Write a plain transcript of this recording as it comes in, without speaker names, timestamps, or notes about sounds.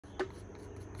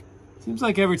Seems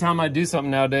like every time I do something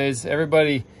nowadays,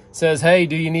 everybody says, hey,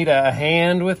 do you need a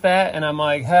hand with that? And I'm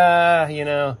like, you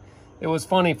know, it was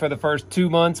funny for the first 2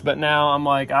 months, but now I'm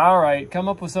like, all right, come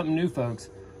up with something new, folks.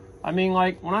 I mean,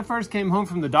 like, when I first came home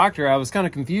from the doctor, I was kind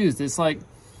of confused. It's like,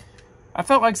 I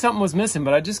felt like something was missing,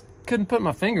 but I just couldn't put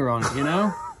my finger on it, you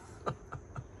know?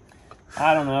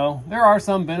 I don't know. There are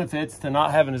some benefits to not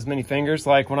having as many fingers.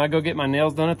 Like when I go get my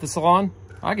nails done at the salon,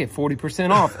 I get 40%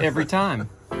 off every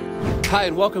time. Hi,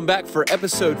 and welcome back for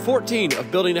episode 14 of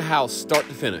Building a House Start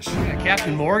to Finish. Yeah,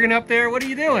 Captain Morgan up there, what are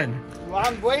you doing? Well,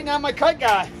 I'm waiting on my cut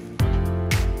guy.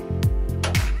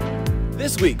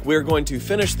 This week, we're going to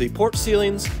finish the porch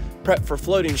ceilings, prep for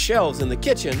floating shelves in the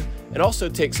kitchen, and also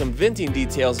take some venting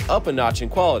details up a notch in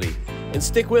quality. And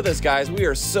stick with us, guys. We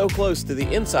are so close to the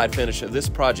inside finish of this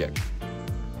project.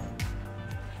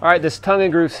 All right, this tongue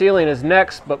and groove ceiling is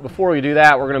next, but before we do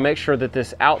that, we're gonna make sure that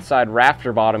this outside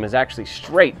rafter bottom is actually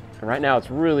straight. And right now it's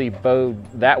really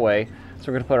bowed that way. So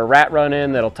we're gonna put a rat run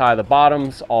in that'll tie the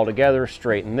bottoms all together,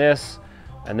 straighten this,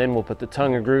 and then we'll put the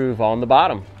tongue and groove on the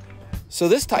bottom. So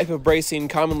this type of bracing,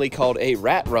 commonly called a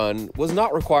rat run, was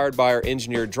not required by our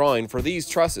engineered drawing for these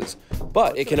trusses,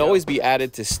 but it can always be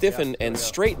added to stiffen and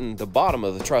straighten the bottom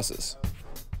of the trusses.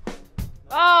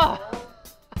 Ah!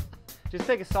 Just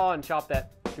take a saw and chop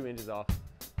that 2 inches off.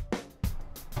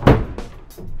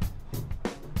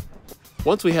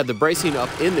 Once we had the bracing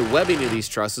up in the webbing of these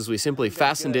trusses, we simply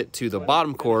fastened it to the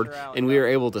bottom cord, and we were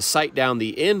able to sight down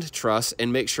the end truss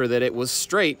and make sure that it was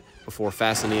straight before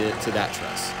fastening it to that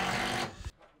truss.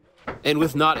 And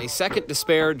with not a second to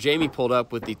spare, Jamie pulled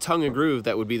up with the tongue and groove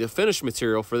that would be the finished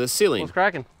material for this ceiling. What's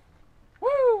cracking?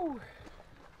 Woo!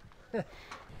 Let's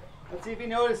see if he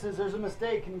notices there's a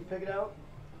mistake. Can you pick it out?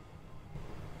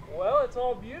 Well, it's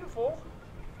all beautiful.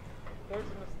 There's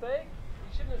a mistake.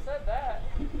 You shouldn't have said that.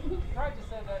 You probably just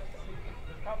said that.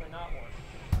 There's probably not one.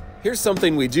 Here's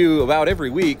something we do about every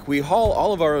week. We haul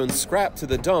all of our own scrap to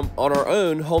the dump on our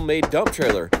own homemade dump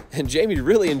trailer. And Jamie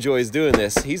really enjoys doing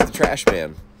this. He's the trash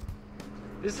man.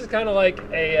 This is kind of like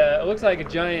a, it looks like a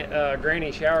giant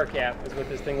granny shower cap is what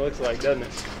this thing looks like, doesn't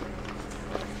it?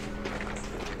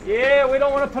 Yeah, we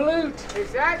don't want to pollute.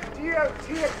 Is that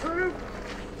DOT approved?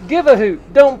 Give a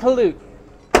hoot, don't pollute.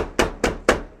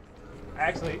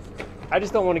 Actually, I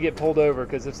just don't want to get pulled over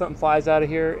because if something flies out of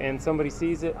here and somebody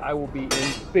sees it, I will be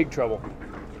in big trouble.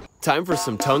 Time for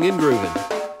some tongue and grooving.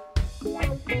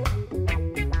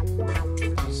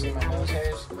 You see my nose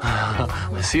hairs?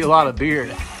 I see a lot of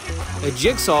beard. A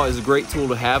jigsaw is a great tool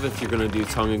to have if you're going to do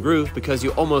tongue and groove because you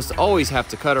almost always have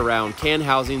to cut around can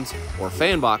housings or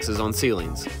fan boxes on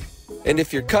ceilings. And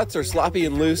if your cuts are sloppy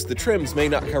and loose, the trims may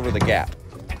not cover the gap.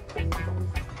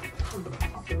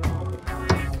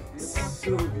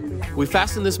 We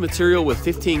fasten this material with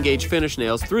 15 gauge finish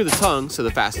nails through the tongue so the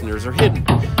fasteners are hidden.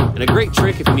 And a great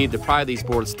trick if you need to pry these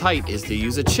boards tight is to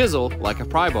use a chisel like a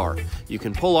pry bar. You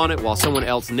can pull on it while someone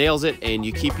else nails it and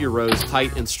you keep your rows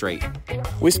tight and straight.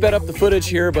 We sped up the footage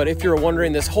here, but if you're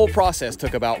wondering, this whole process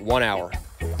took about 1 hour.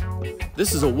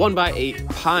 This is a 1x8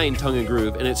 pine tongue and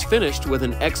groove and it's finished with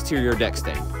an exterior deck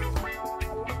stain.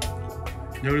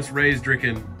 Notice Ray's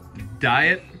drinking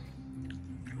diet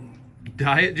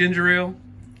ginger ale.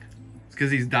 It's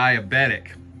because he's diabetic.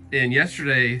 And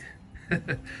yesterday,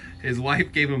 his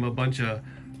wife gave him a bunch of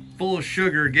full of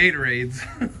sugar Gatorades.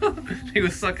 He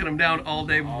was sucking them down all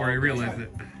day before he realized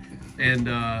it. And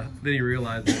then he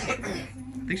realized it.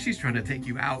 I think she's trying to take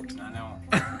you out. I know.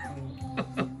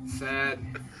 Sad.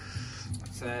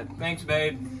 Sad. Thanks,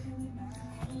 babe.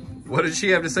 What did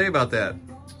she have to say about that?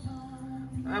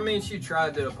 I mean, she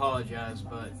tried to apologize,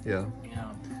 but, Yeah. you know.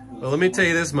 Well, let me tell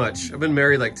you this much. I've been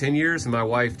married like 10 years and my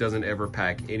wife doesn't ever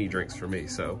pack any drinks for me,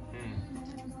 so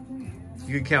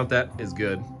you can count that as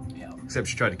good. Yeah. Except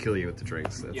she tried to kill you with the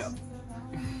drinks. That's... Yep.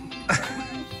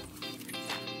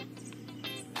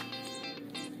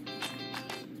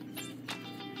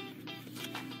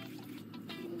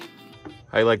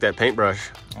 How you like that paintbrush?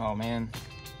 Oh, man.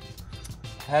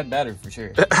 Had better for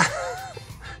sure.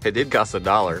 It did cost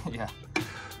 $1. Yeah.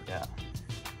 Yeah.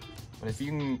 But if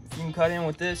you can cut in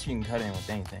with this, you can cut in with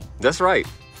anything. That's right.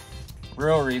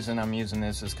 Real reason I'm using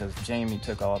this is because Jamie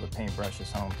took all the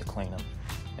paintbrushes home to clean them,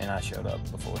 and I showed up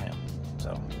before him.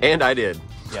 So. And I did.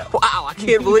 Yeah. Wow, I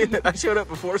can't believe it. I showed up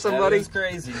before somebody. That is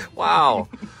crazy. Wow.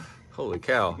 Holy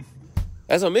cow.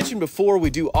 As I mentioned before,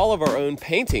 we do all of our own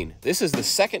painting. This is the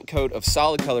second coat of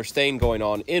solid color stain going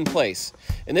on in place.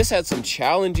 And this had some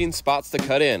challenging spots to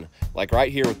cut in, like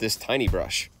right here with this tiny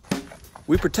brush.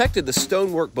 We protected the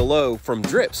stonework below from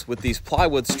drips with these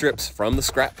plywood strips from the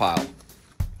scrap pile.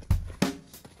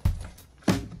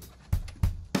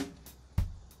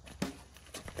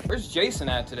 Where's Jason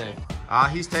at today?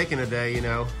 He's taking a day, you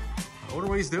know. I wonder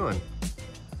what he's doing.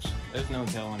 There's no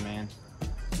telling, man.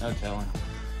 No telling.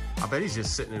 I bet he's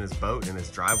just sitting in his boat in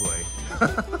his driveway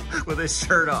with his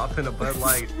shirt off and a Bud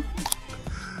Light.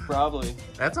 Probably.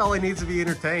 That's all he needs to be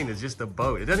entertained is just a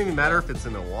boat. It doesn't even matter if it's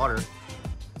in the water.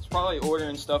 He's probably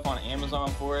ordering stuff on Amazon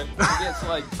for it. He gets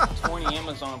like 20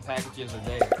 Amazon packages a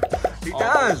day. He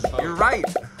does. You're right.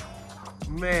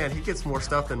 Man, he gets more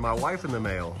stuff than my wife in the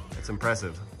mail. It's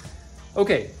impressive.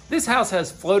 Okay, this house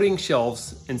has floating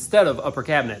shelves instead of upper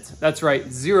cabinets. That's right,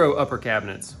 0 upper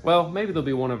cabinets. Well, maybe there'll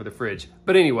be one over the fridge.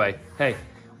 But anyway, hey,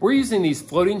 we're using these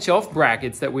floating shelf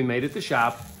brackets that we made at the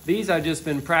shop. These I've just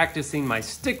been practicing my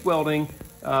stick welding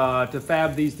to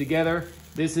fab these together.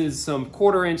 This is some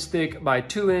 1/4 inch thick by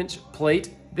 2 inch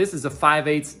plate. This is a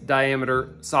 5/8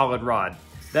 diameter solid rod.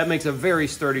 That makes a very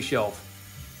sturdy shelf.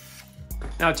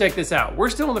 Now check this out. We're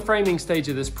still in the framing stage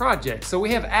of this project, so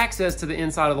we have access to the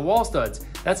inside of the wall studs.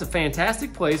 That's a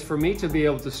fantastic place for me to be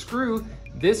able to screw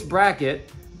this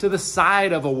bracket to the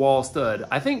side of a wall stud.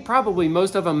 I think probably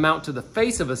most of them mount to the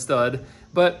face of a stud,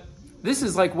 but this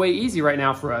is like way easy right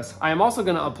now for us. I am also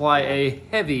gonna apply a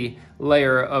heavy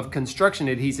layer of construction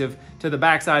adhesive to the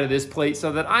backside of this plate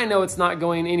so that I know it's not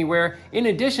going anywhere. In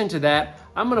addition to that,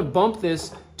 I'm gonna bump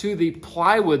this to the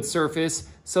plywood surface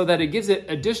so that it gives it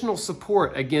additional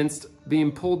support against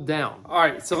being pulled down. All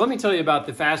right, so let me tell you about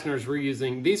the fasteners we're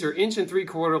using. These are 1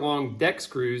 3/4 inch long deck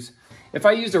screws. If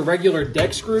I used a regular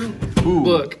deck screw,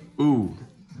 look,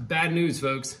 bad news,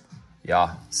 folks.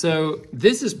 Yeah. So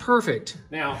this is perfect.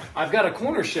 Now, I've got a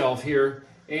corner shelf here,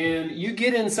 and you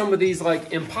get in some of these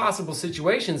like impossible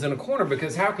situations in a corner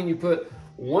because how can you put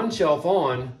one shelf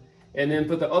on and then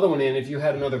put the other one in if you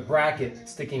had another bracket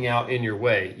sticking out in your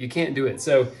way? You can't do it.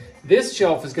 So this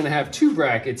shelf is gonna have 2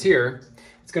 brackets here.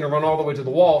 It's gonna run all the way to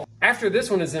the wall. After this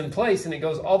one is in place and it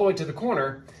goes all the way to the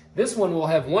corner, this one will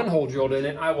have 1 hole drilled in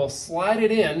it. I will slide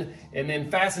it in and then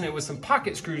fasten it with some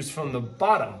pocket screws from the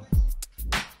bottom.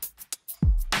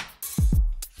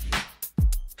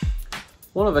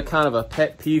 One of the kind of a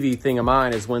pet peeve thing of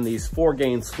mine is when these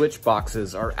 4-gain switch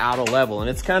boxes are out of level, and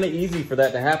it's kind of easy for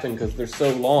that to happen because they're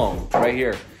so long right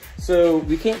here. So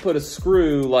we can't put a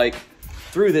screw like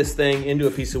through this thing into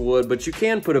a piece of wood, but you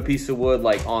can put a piece of wood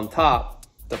like on top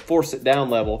to force it down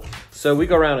level. So we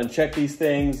go around and check these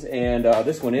things, and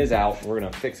this one is out. We're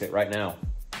gonna fix it right now.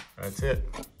 That's it.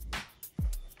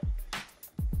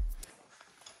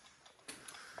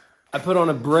 I put on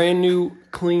a brand new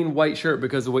clean white shirt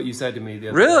because of what you said to me the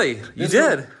other Really? day. You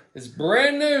did? It's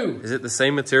brand new. Is it the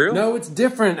same material? No, it's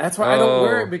different. That's why I don't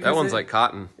wear it because that one's like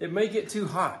cotton. It may get too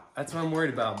hot. That's what I'm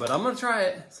worried about. But I'm gonna try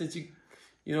it since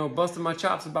you know, busted my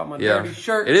chops about my dirty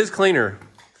shirt. It is cleaner.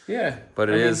 Yeah. But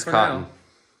it is cotton. Now,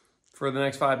 for the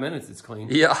next 5 minutes, it's clean.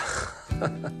 Yeah.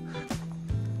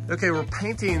 Okay, we're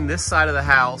painting this side of the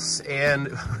house, and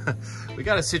we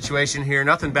got a situation here.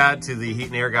 Nothing bad to the heat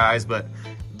and air guys, but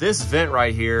this vent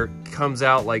right here comes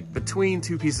out like between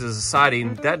 2 pieces of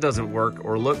siding. That doesn't work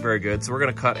or look very good, so we're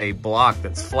gonna cut a block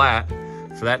that's flat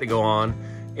for that to go on.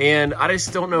 And I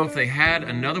just don't know if they had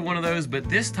another one of those, but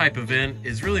this type of vent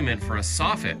is really meant for a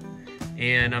soffit.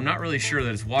 And I'm not really sure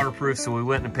that it's waterproof, so we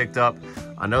went and picked up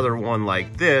another one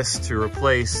like this to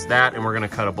replace that, and we're gonna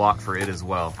cut a block for it as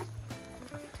well.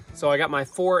 So I got my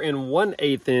 4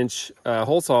 1/8 inch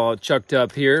hole saw chucked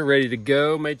up here, ready to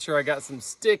go. Made sure I got some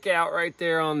stick out right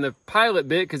there on the pilot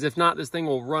bit, because if not, this thing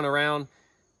will run around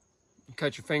and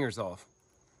cut your fingers off.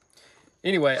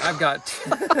 Anyway, I've got,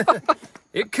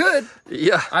 it could.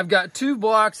 Yeah. I've got 2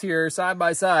 blocks here side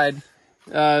by side.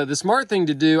 The smart thing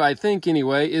to do, I think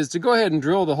anyway, is to go ahead and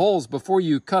drill the holes before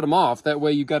you cut them off. That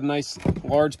way you got a nice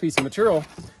large piece of material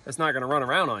that's not gonna run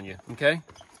around on you, okay?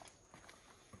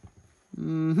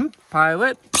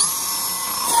 Pilot.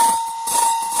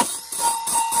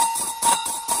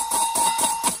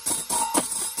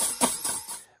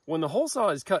 When the hole saw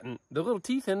is cutting, the little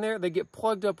teeth in there, they get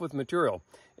plugged up with material.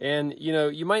 And you know,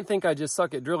 you might think I just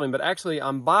suck at drilling, but actually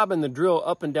I'm bobbing the drill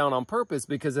up and down on purpose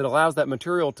because it allows that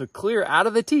material to clear out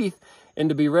of the teeth and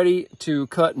to be ready to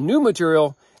cut new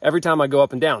material every time I go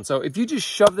up and down. So if you just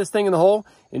shove this thing in the hole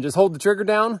and just hold the trigger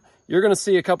down, you're gonna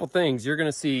see a couple things. You're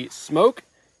gonna see smoke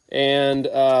and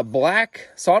black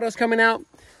sawdust coming out,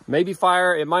 maybe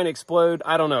fire, it might explode,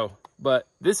 I don't know. But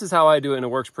this is how I do it, and it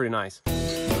works pretty nice.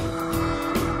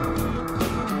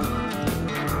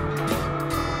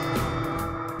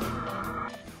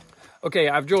 Okay,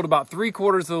 I've drilled about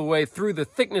 3/4 of the way through the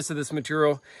thickness of this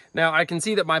material. Now I can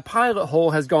see that my pilot hole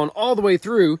has gone all the way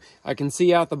through. I can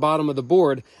see out the bottom of the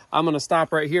board. I'm gonna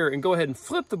stop right here and go ahead and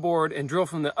flip the board and drill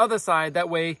from the other side. That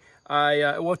way,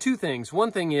 well, 2 things.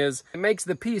 One thing is, it makes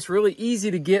the piece really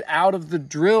easy to get out of the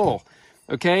drill.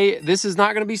 Okay, this is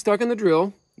not gonna be stuck in the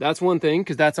drill. That's one thing,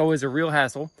 because that's always a real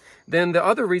hassle. Then the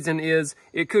other reason is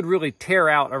it could really tear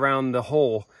out around the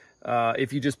hole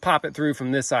if you just pop it through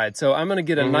from this side. So I'm gonna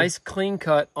get a nice clean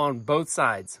cut on both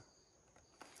sides.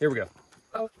 Here we go.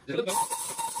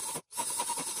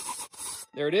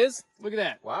 There it is. Look at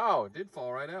that. Wow, it did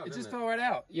fall right out. It just fell right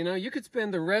out. You know, you could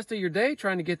spend the rest of your day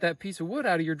trying to get that piece of wood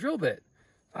out of your drill bit.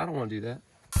 I don't want to do that.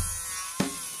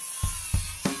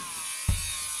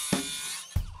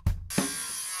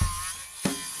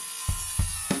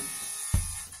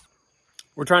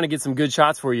 We're trying to get some good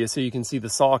shots for you so you can see the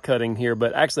saw cutting here,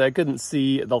 but actually I couldn't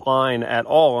see the line at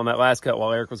all on that last cut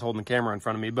while Erik was holding the camera in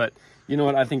front of me, but you know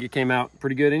what? I think it came out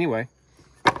pretty good anyway.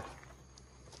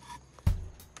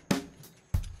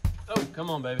 Oh,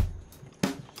 come on, baby.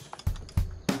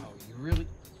 Oh, you really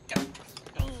got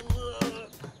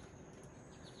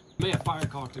may have fire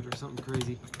caulked it or something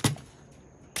crazy.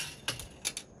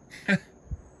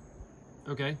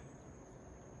 Okay.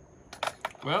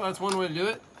 Well, that's one way to do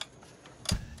it.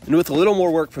 And with a little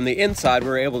more work from the inside, we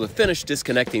were able to finish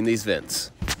disconnecting these vents.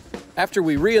 After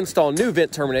we reinstall new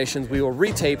vent terminations, we will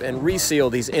retape and reseal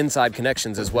these inside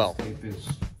connections as well.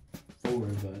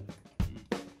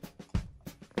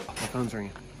 My phone's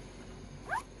ringing.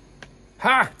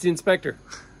 Ha! It's the inspector.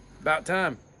 About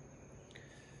time.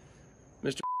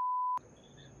 Mr.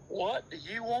 What do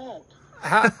you want?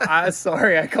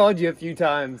 Sorry, I called you a few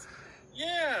times.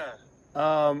 Yeah.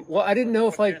 Well, I didn't know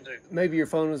if What like can I do? maybe your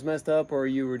phone was messed up or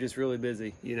you were just really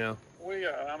busy, you know. We're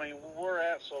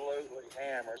absolutely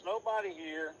hammered. Nobody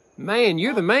here. Man,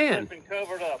 you're the man. I've been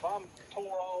covered up. I'm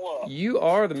tore all up. You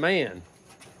are the man.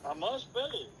 I must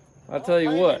be. I'll tell you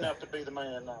I'm paid what. enough to be the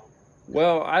man now.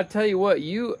 Well, I tell you what,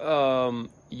 you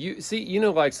see, you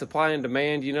know, like supply and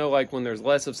demand, you know, like when there's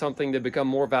less of something, they become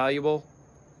more valuable.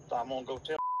 So I'm gonna go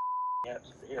tell.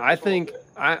 I think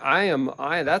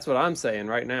that's what I'm saying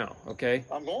right now. Okay.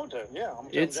 I'm going to. Yeah. I'm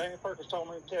It's- telling Jamie Perkins told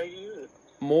me to tell you that.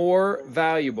 More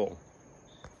valuable.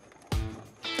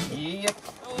 Yep.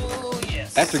 Oh,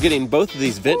 yes. After getting both of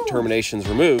these vent terminations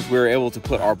removed, we were able to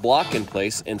put our block in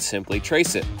place and simply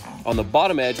trace it. On the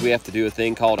bottom edge, we have to do a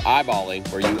thing called eyeballing,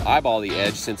 where you eyeball the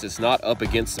edge since it's not up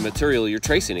against the material you're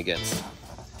tracing against.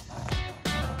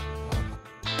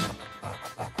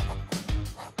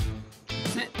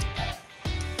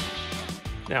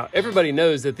 Now, everybody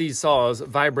knows that these saws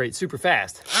vibrate super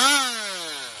fast.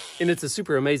 And it's a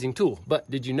super amazing tool. But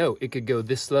did you know it could go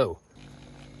this slow?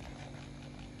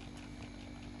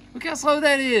 Look how slow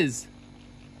that is.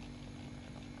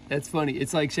 That's funny.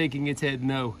 It's like shaking its head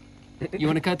no. You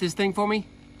want to cut this thing for me?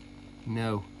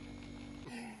 No.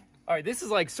 All right, this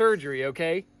is like surgery,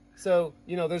 okay? So,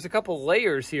 you know, there's a couple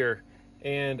layers here.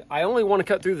 And I only want to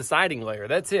cut through the siding layer.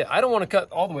 That's it. I don't want to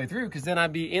cut all the way through because then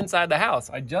I'd be inside the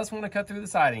house. I just want to cut through the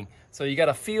siding. So you got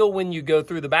to feel when you go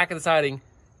through the back of the siding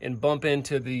and bump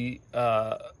into the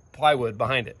plywood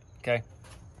behind it, okay?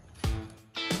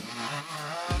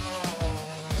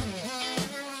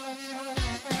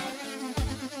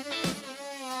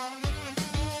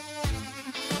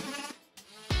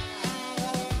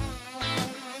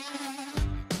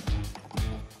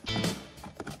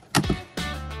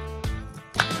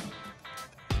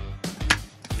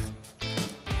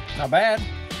 Not bad.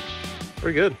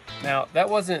 Pretty good. Now, that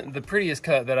wasn't the prettiest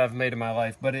cut that I've made in my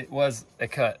life, but it was a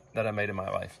cut that I made in my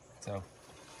life, so.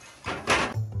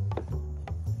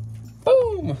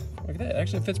 Boom! Look at that,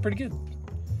 actually it fits pretty good.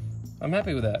 I'm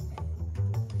happy with that.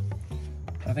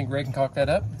 I think Ray can caulk that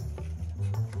up.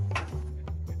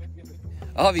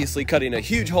 Obviously, cutting a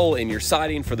huge hole in your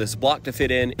siding for this block to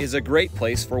fit in is a great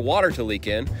place for water to leak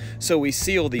in, so we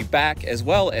seal the back as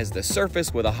well as the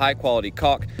surface with a high quality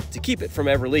caulk to keep it from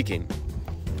ever leaking.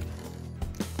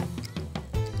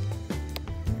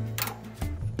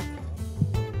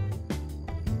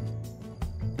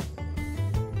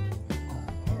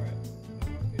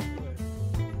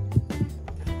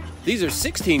 These are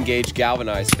 16 gauge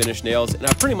galvanized finish nails, and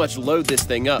I pretty much load this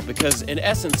thing up because in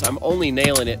essence I'm only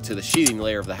nailing it to the sheathing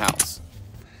layer of the house.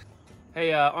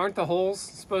 Hey, aren't the holes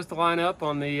supposed to line up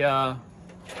on the,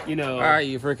 you know... All right,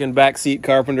 you freaking backseat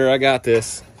carpenter, I got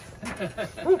this.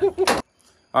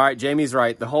 All right, Jamie's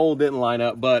right, the hole didn't line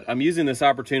up, but I'm using this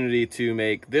opportunity to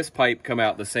make this pipe come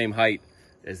out the same height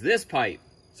as this pipe,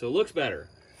 so it looks better.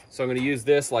 So I'm gonna use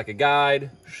this like a guide,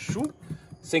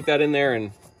 sink that in there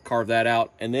and carve that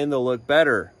out, and then they'll look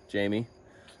better, Jamie.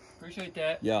 Appreciate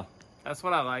that. Yeah. That's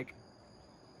what I like.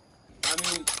 I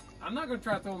mean, I'm not gonna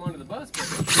try to throw them under the bus, but...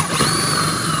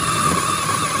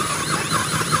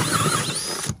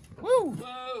 Woo!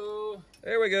 Whoa!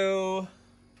 There we go.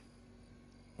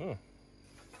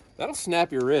 That'll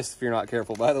snap your wrist if you're not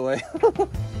careful, by the way.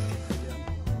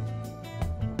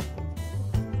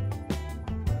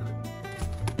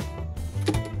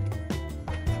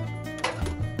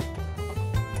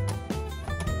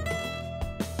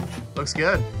 Looks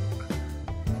good.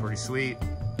 Pretty sweet.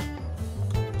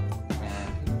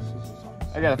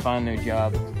 I gotta find a new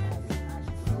job.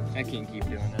 I can't keep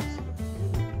doing this.